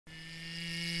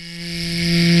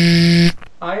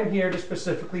I am here to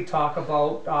specifically talk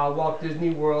about Walt Disney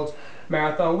World's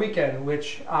Marathon Weekend,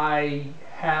 which I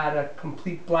had a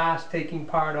complete blast taking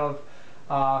part of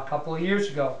a couple of years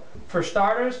ago. For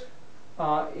starters,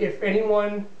 if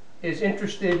anyone is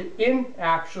interested in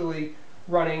actually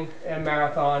running a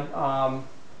marathon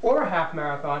or a half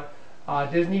marathon,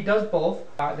 Disney does both.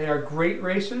 They are great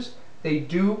races. They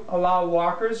do allow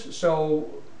walkers, so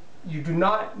you do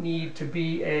not need to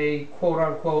be a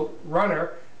quote-unquote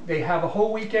runner. They have a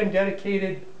whole weekend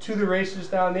dedicated to the races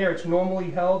down there. It's normally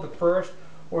held the first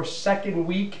or second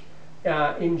week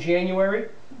in January.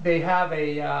 They have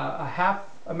a half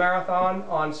marathon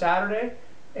on Saturday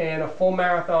and a full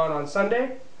marathon on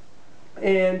Sunday.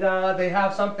 And they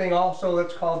have something also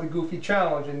that's called the Goofy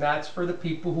Challenge, and that's for the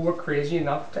people who are crazy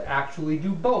enough to actually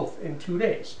do both in 2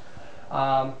 days.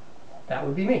 That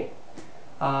would be me.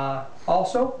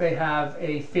 Also, they have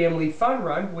a family fun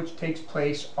run, which takes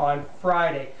place on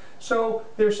Friday. So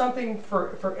there's something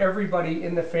for everybody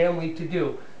in the family to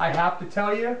do. I have to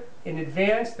tell you in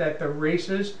advance that the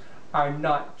races are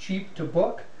not cheap to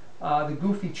book. The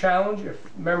Goofy Challenge,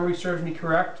 if memory serves me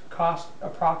correct, cost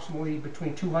approximately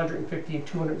between $250 and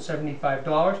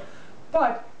 $275,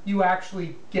 but you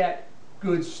actually get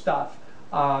good stuff.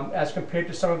 As compared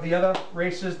to some of the other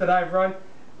races that I've run,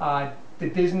 the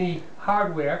Disney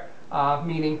hardware,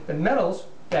 meaning the medals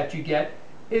that you get,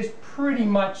 is pretty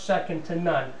much second to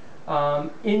none.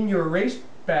 In your race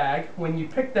bag, when you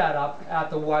pick that up at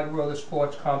the Wide World of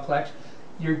Sports complex,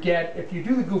 you get, if you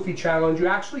do the Goofy Challenge, you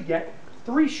actually get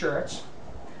 3 shirts.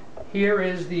 Here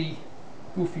is the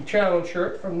Goofy Challenge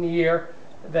shirt from the year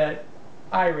that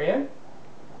I ran.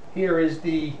 Here is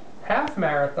the half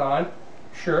marathon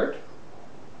shirt.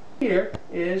 Here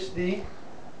is the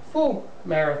full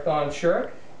marathon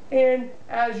shirt. And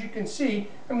as you can see,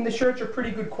 I mean, the shirts are pretty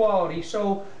good quality,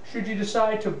 so should you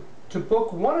decide to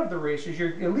book one of the races,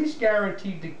 you're at least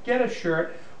guaranteed to get a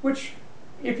shirt, which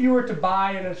if you were to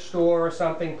buy in a store or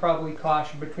something, probably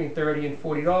cost you between $30 and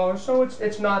 $40, so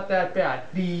it's not that bad.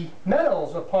 The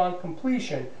medals upon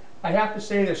completion, I have to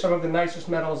say they're some of the nicest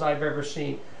medals I've ever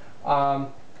seen.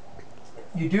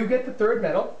 You do get the 3rd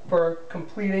medal for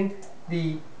completing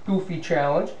the Goofy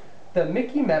Challenge. The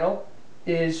Mickey medal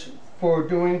is for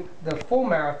doing the full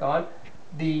marathon.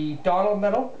 The Donald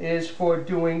medal is for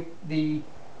doing the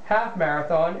half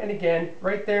marathon, and again,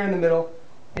 right there in the middle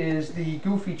is the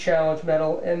Goofy Challenge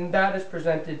medal, and that is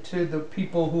presented to the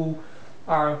people who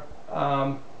are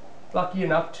lucky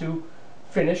enough to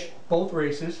finish both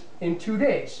races in 2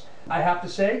 days. I have to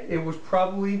say, it was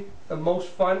probably the most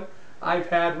fun I've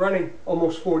had running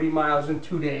almost 40 miles in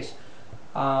 2 days.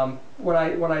 When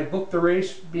I booked the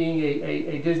race, being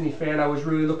a Disney fan, I was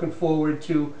really looking forward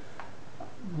to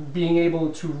being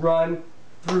able to run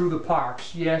through the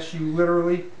parks. Yes, you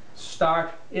literally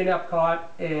start in Epcot,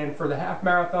 and for the half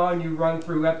marathon you run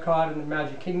through Epcot and the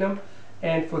Magic Kingdom,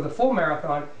 and for the full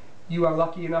marathon you are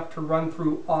lucky enough to run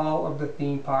through all of the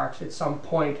theme parks at some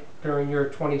point during your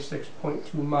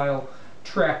 26.2 mile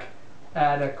trek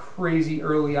at a crazy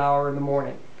early hour in the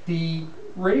morning. The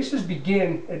races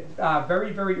begin at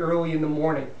very early in the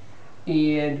morning,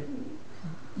 and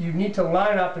you need to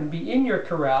line up and be in your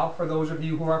corral. For those of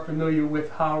you who are familiar with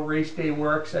how race day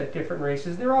works at different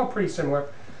races, they're all pretty similar.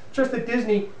 Just that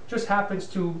Disney just happens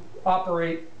to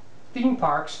operate theme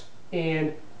parks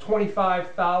and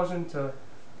 25,000 to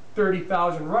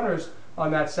 30,000 runners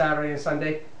on that Saturday and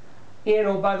Sunday. And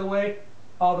oh, by the way,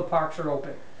 all the parks are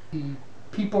open. The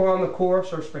people on the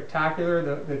course are spectacular.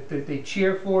 They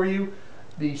cheer for you.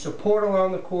 The support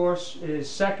along the course is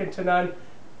second to none,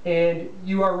 and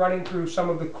you are running through some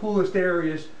of the coolest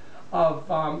areas of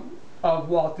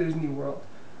Walt Disney World.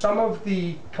 Some of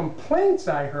the complaints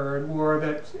I heard were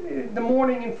that in the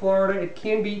morning in Florida it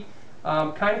can be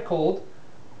kind of cold,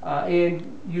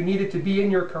 and you needed to be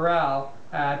in your corral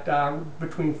at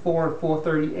between 4 and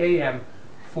 4:30 a.m.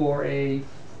 for a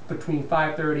between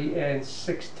 5:30 and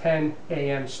 6:10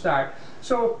 a.m. start.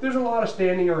 So there's a lot of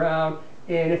standing around,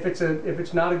 and if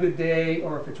it's not a good day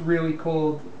or if it's really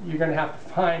cold, you're going to have to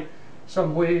find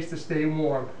some ways to stay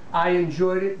warm. I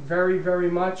enjoyed it very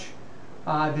much.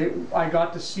 I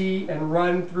got to see and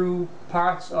run through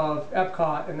parts of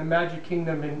Epcot and the Magic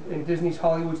Kingdom and Disney's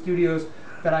Hollywood Studios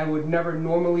that I would never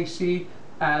normally see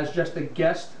as just a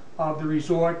guest of the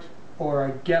resort or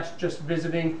a guest just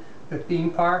visiting the theme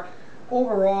park.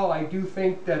 Overall, I do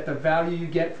think that the value you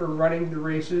get for running the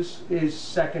races is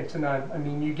second to none. I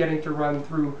mean, you're getting to run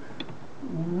through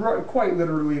quite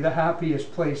literally the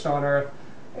happiest place on earth,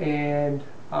 and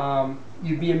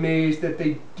you'd be amazed that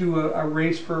they do a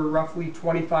race for roughly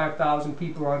 25,000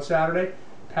 people on Saturday,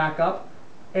 pack up,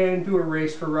 and do a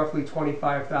race for roughly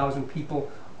 25,000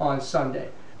 people on Sunday.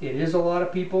 It is a lot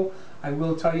of people. I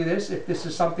will tell you this, if this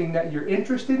is something that you're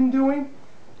interested in doing,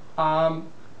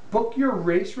 book your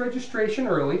race registration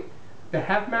early. The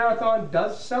half marathon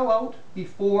does sell out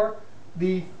before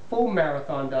the full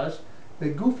marathon does. The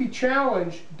Goofy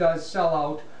Challenge does sell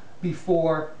out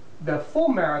before the full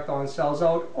marathon sells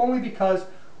out, only because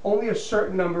only a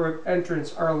certain number of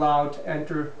entrants are allowed to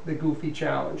enter the Goofy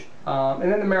Challenge.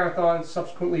 And then the marathon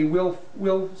subsequently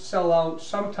will sell out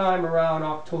sometime around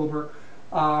October,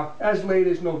 as late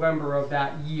as November of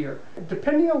that year.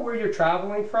 Depending on where you're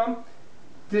traveling from,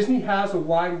 Disney has a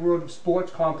Wide World of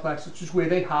Sports complex, which is where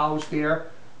they house their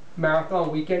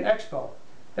Marathon Weekend Expo.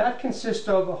 That consists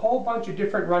of a whole bunch of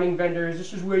different running vendors.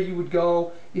 This is where you would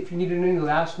go if you needed any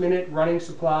last minute running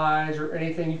supplies or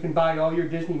anything. You can buy all your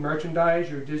Disney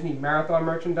merchandise, your Disney Marathon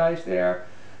merchandise there.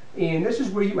 And this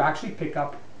is where you actually pick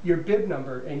up your bib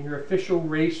number and your official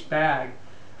race bag.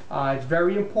 It's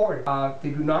very important.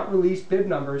 They do not release bib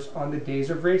numbers on the days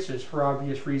of races for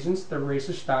obvious reasons. The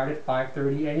races start at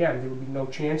 5:30 a.m. There would be no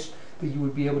chance that you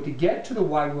would be able to get to the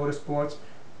Wide World of Sports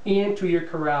and to your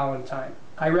corral in time.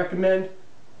 I recommend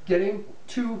getting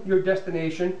to your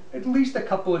destination at least a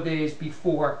couple of days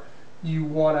before you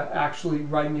want to actually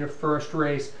run your first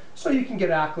race, so you can get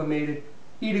acclimated,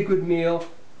 eat a good meal,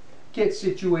 get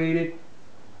situated,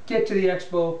 get to the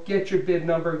expo, get your bib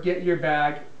number, get your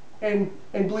bag. And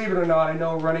believe it or not, I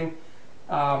know running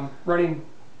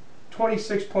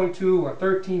 26.2 or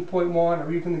 13.1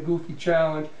 or even the Goofy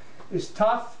Challenge is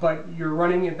tough, but you're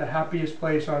running at the happiest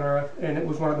place on earth, and it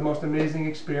was one of the most amazing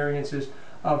experiences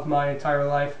of my entire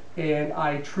life, and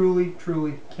I truly,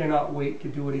 truly cannot wait to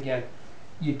do it again.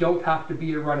 You don't have to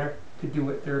be a runner to do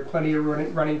it. There are plenty of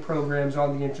running programs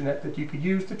on the internet that you could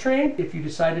use to train. If you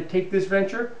decide to take this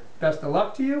venture, best of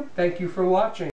luck to you. Thank you for watching.